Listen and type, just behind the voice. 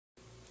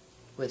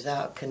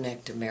Without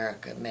Connect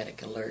America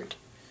Medic Alert,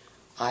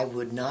 I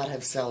would not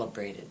have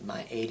celebrated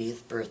my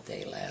 80th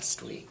birthday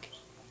last week.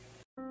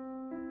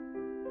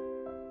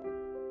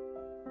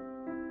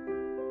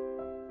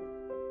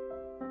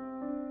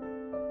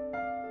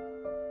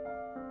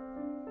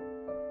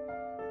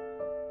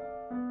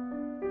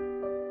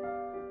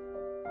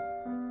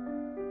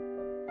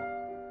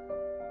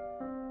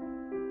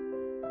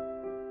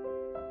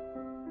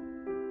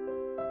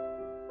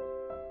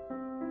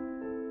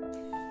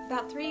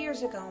 About 3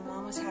 years ago,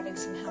 Mom was having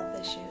some health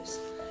issues.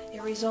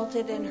 It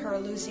resulted in her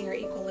losing her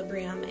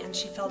equilibrium, and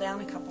she fell down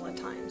a couple of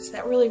times.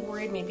 That really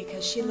worried me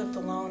because she lived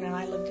alone and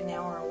I lived an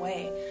hour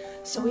away.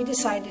 So we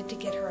decided to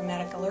get her a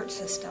Medic Alert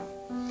system.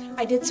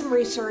 I did some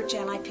research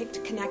and I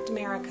picked Connect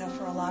America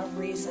for a lot of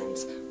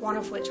reasons, one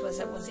of which was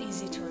it was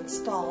easy to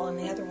install, and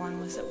the other one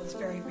was it was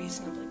very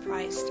reasonably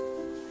priced.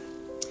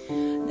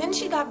 Then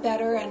she got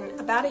better, and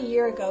about a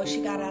year ago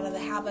she got out of the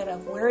habit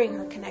of wearing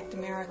her Connect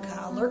America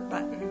alert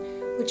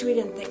button, which we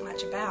didn't think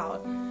much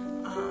about.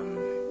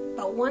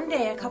 But one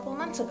day, a couple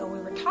months ago, we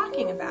were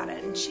talking about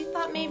it, and she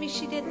thought maybe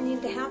she didn't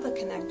need to have the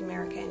Connect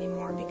America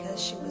anymore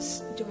because she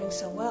was doing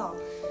so well.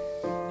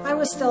 I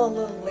was still a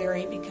little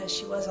leery because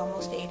she was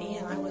almost 80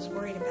 and I was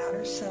worried about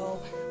her,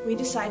 so we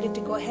decided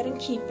to go ahead and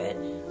keep it.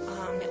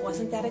 It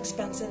wasn't that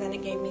expensive and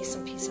it gave me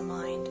some peace of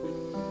mind.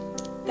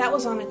 That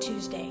was on a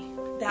Tuesday.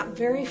 That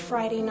very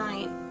Friday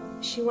night,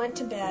 she went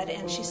to bed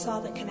and she saw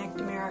the Connect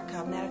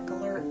America Medic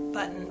Alert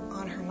button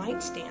on her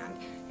nightstand,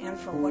 and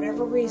for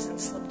whatever reason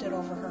slipped it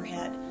over her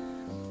head.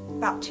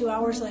 About 2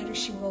 hours later,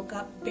 she woke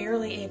up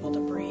barely able to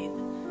breathe.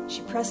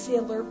 She pressed the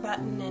alert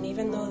button, and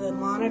even though the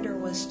monitor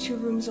was 2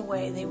 rooms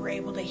away, they were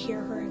able to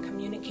hear her and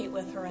communicate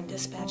with her and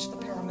dispatch the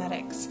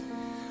paramedics.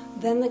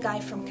 Then the guy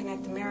from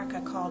Connect America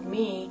called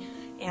me,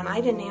 and I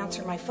didn't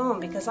answer my phone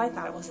because I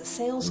thought it was a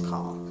sales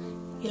call.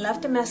 He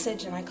left a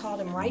message and I called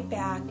him right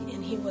back,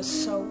 and he was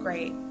so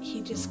great.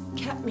 He just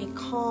kept me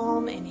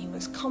calm and he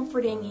was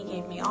comforting. He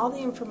gave me all the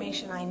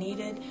information I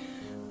needed.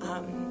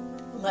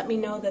 Let me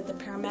know that the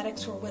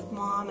paramedics were with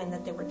Mom and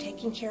that they were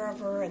taking care of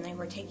her and they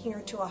were taking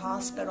her to a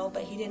hospital,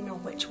 but he didn't know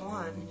which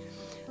one.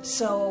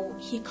 So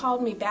he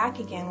called me back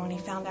again when he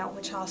found out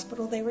which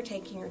hospital they were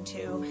taking her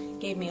to,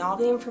 gave me all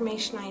the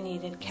information I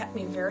needed, kept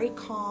me very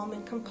calm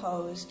and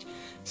composed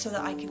so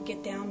that I could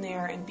get down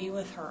there and be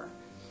with her.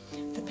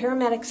 The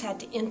paramedics had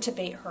to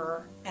intubate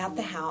her at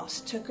the house,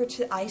 took her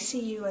to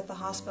ICU at the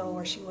hospital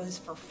where she was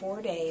for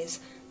 4 days,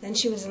 then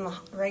she was in the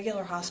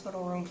regular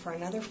hospital room for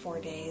another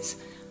 4 days.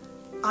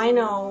 I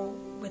know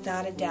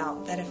without a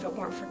doubt that if it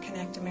weren't for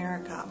Connect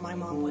America, my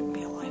mom wouldn't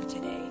be alive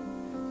today.